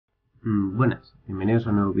Buenas, bienvenidos a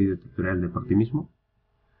un nuevo vídeo tutorial de por ti mismo.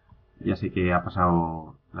 Ya sé que ha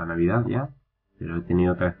pasado la Navidad ya, pero he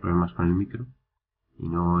tenido otra vez problemas con el micro y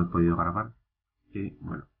no he podido grabar. Y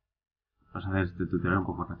bueno, vamos a hacer este tutorial un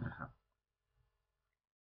poco retrasado.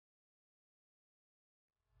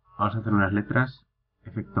 Vamos a hacer unas letras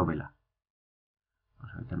efecto vela.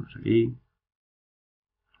 Vamos a meternos aquí,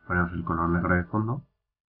 ponemos el color negro de fondo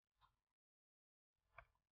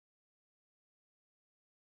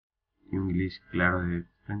y un gris claro de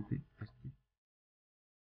frente,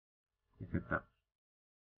 y aceptamos.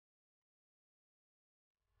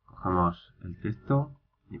 Cogemos el texto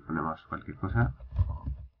y ponemos cualquier cosa.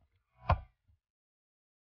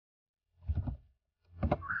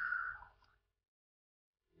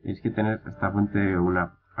 Tenéis que tener esta fuente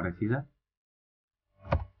una parecida.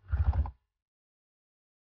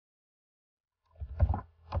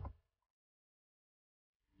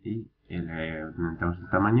 Y le aumentamos el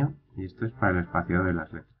tamaño, y esto es para el espacio de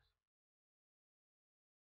las letras.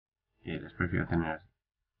 Y les prefiero tener así.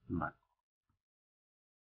 Vale.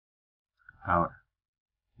 Ahora,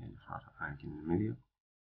 nos vamos a poner aquí en el medio.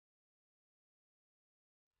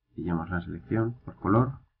 Pillamos la selección por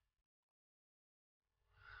color.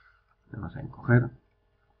 Le vamos a encoger.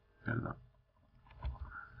 Perdón.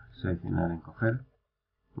 Seleccionar, encoger.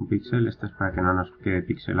 Un píxel, esto es para que no nos quede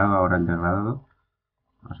pixelado ahora el degradado.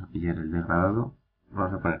 Vamos a pillar el degradado.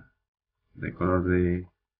 Vamos a poner de color de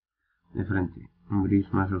frente un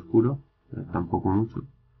gris más oscuro, pero tampoco mucho.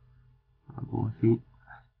 Algo así.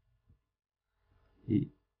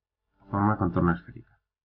 Y forma contorno esférica.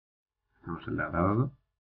 Hacemos el degradado.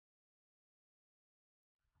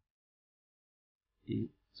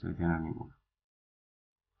 Y seleccionar ninguno.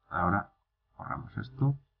 Ahora borramos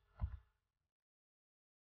esto.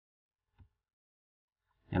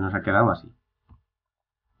 Ya nos ha quedado así.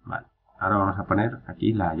 Vale. Ahora vamos a poner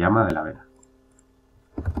aquí la llama de la vela.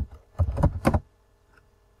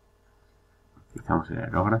 Utilizamos el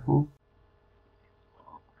aerógrafo.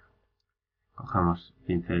 Cogemos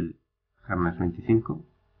pincel Hermes 25.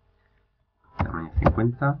 Tamaño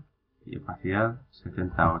 50. Y opacidad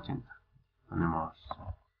 70-80. Ponemos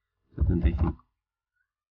 75.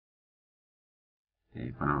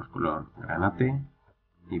 Ponemos color granate.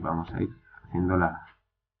 Y vamos a ir haciendo lo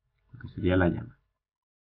que sería la llama.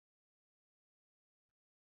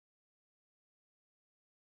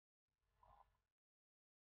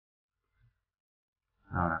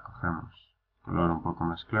 Ahora cogemos color un poco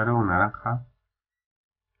más claro, un naranja,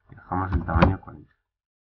 y dejamos el tamaño 40.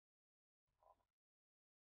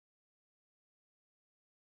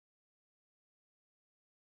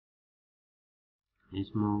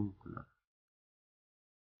 Mismo color.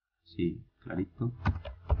 Sí, clarito.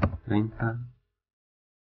 30.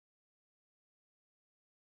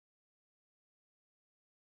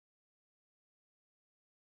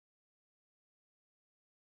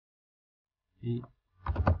 Y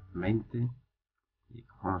 20. Y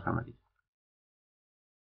cogemos amarillo.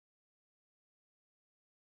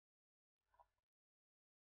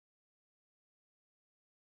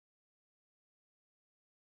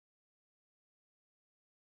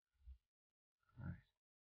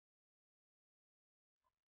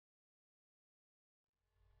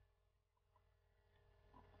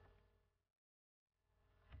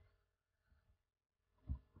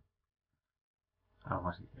 Algo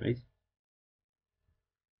así, ¿veis?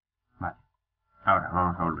 Vale. Ahora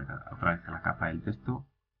vamos a volver otra vez a la capa del texto.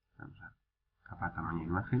 Vamos a capa tamaño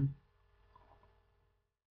imagen.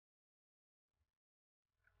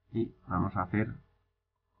 Y vamos a hacer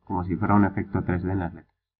como si fuera un efecto 3D en las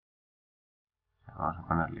letras. O sea, vamos a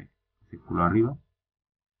ponerle un círculo arriba,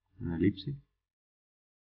 una elipse.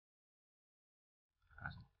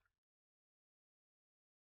 Así.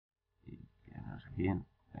 Y quedamos aquí en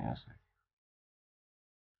eso.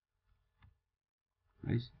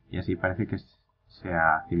 ¿Veis? Y así parece que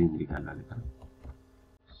sea cilíndrica la letra.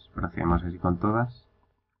 Procedemos así con todas.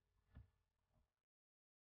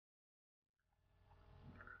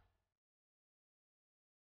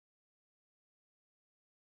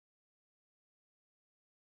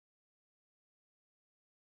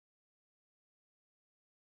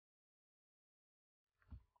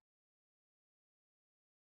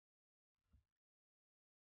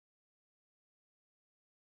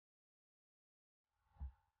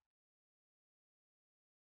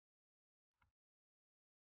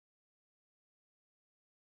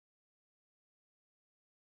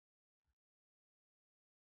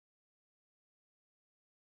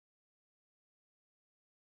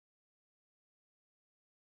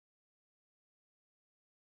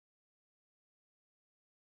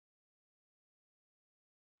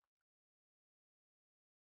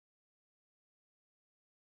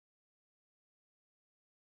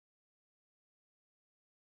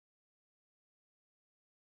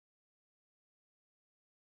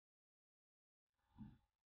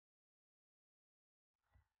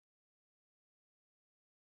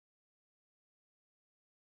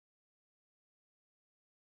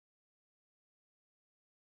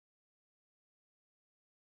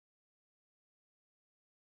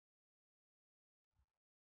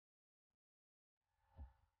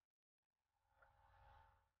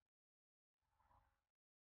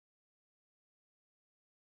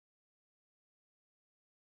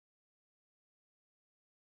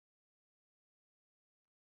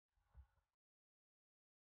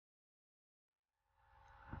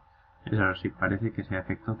 Eso sí, parece que sea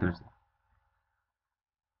efecto 3D.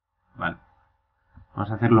 Vale.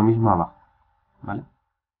 Vamos a hacer lo mismo abajo. ¿Vale?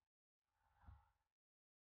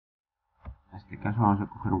 En este caso vamos a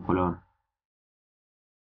coger un color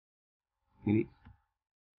gris.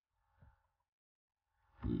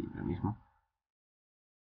 Y lo mismo.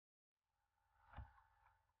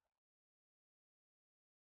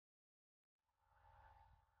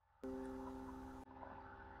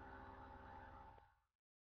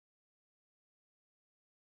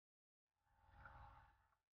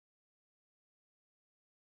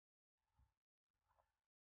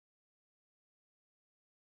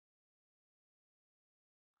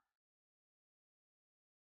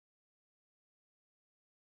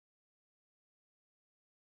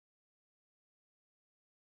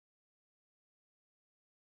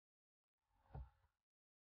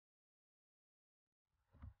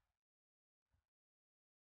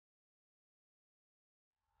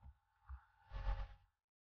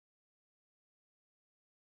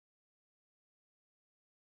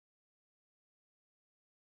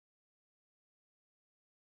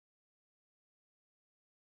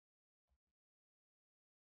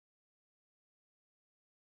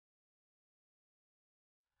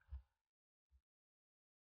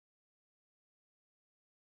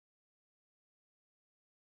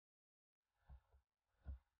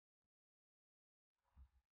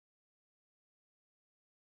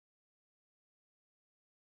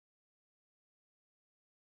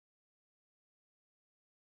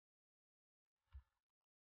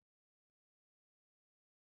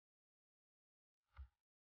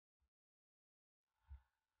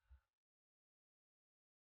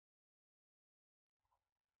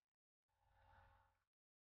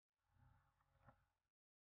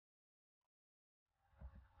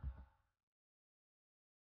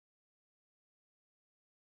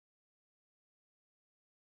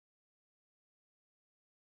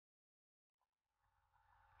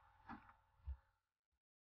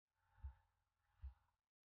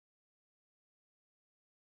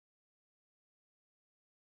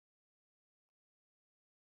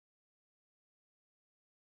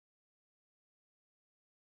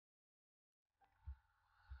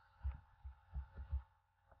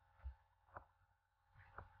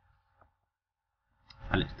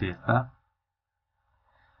 Vale, esto ya está.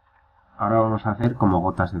 Ahora vamos a hacer como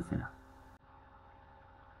gotas de cera.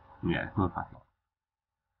 Mira, es muy fácil.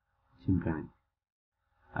 Simplemente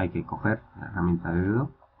hay que coger la herramienta de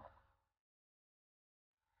dedo,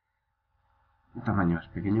 un tamaño más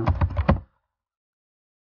pequeño.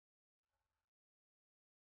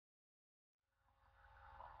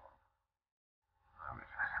 A ver,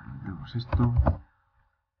 metemos esto.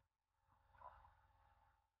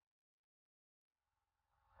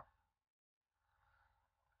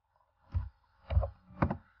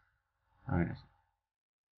 A ver, así.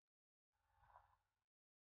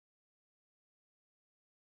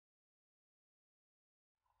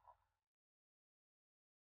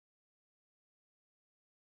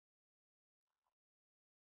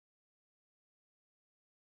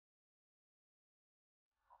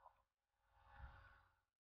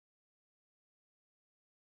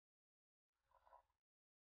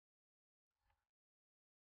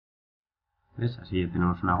 ¿Ves? Así ya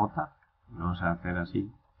tenemos una gota. Vamos a hacer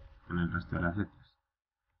así en el resto de las letras.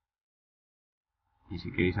 Y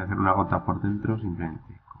si queréis hacer una gota por dentro,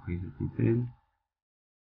 simplemente cogéis el pincel,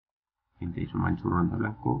 pintéis un manchurrón de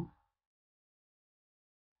blanco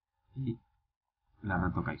y la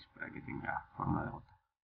retocáis para que tenga forma de gota.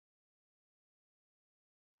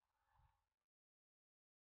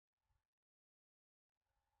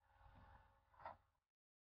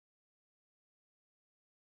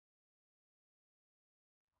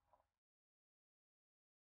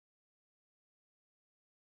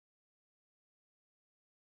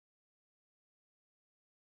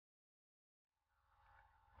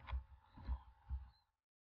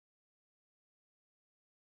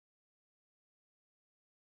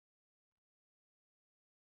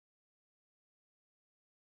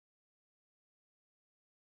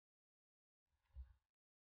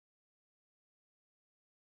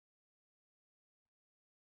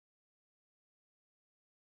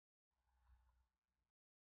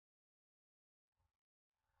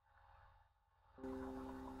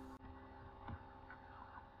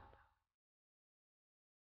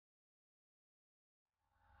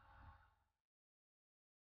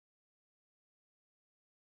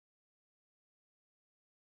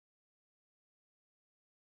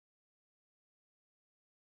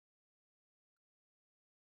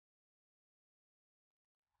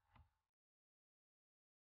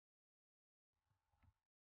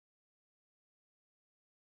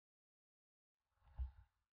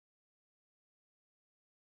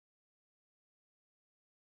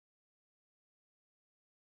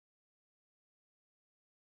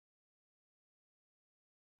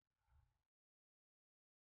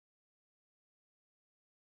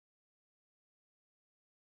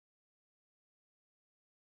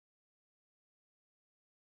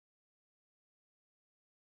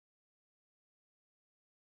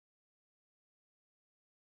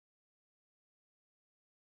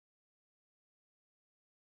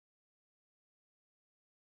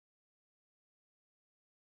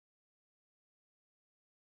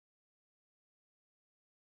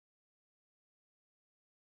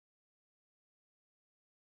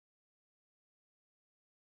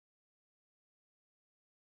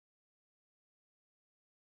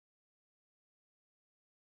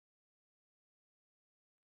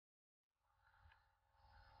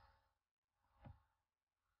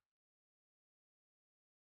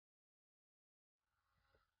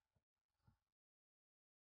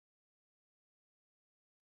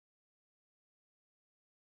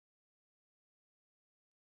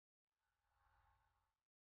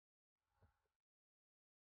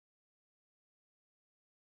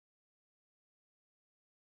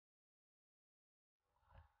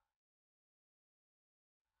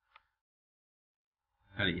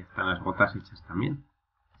 Vale, ya están las gotas hechas también.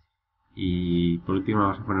 Y por último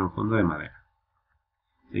vamos a poner un fondo de madera.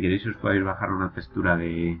 Si queréis os podéis bajar una textura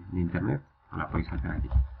de internet, o la podéis hacer aquí.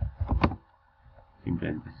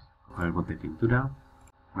 Simplemente es coger el bote de pintura,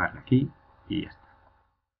 darle aquí y ya está.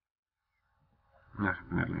 Vamos a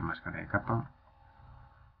ponerle máscara de capa.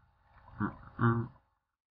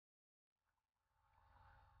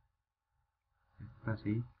 Esta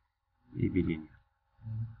así. Y bilínea.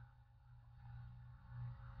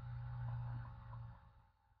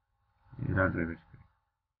 Era al revés.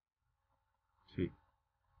 Sí.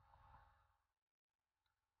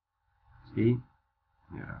 Sí.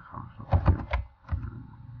 Y ahora bajamos la opción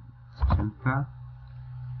 60.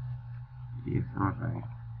 Y hacemos la de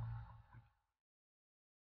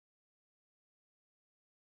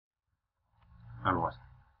algo así.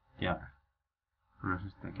 Y ahora, ponemos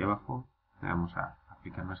este aquí abajo, le damos a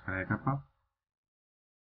aplicar máscara de capa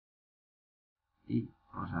y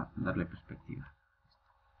vamos a darle perspectiva.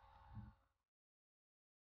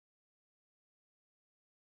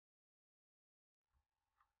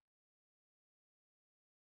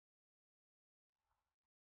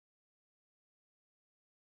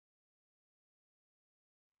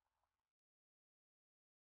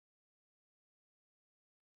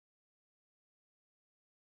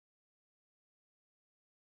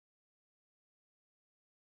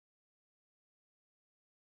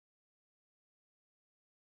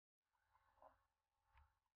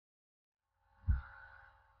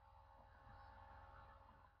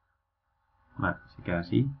 Vale, se queda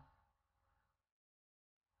así.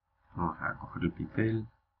 Vamos a coger el pincel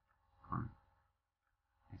con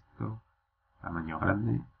esto, tamaño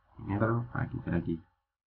grande y negro, para quitar aquí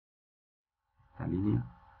esta línea,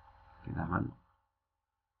 queda mal.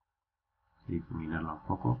 Y difuminarla un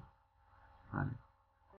poco. Vale.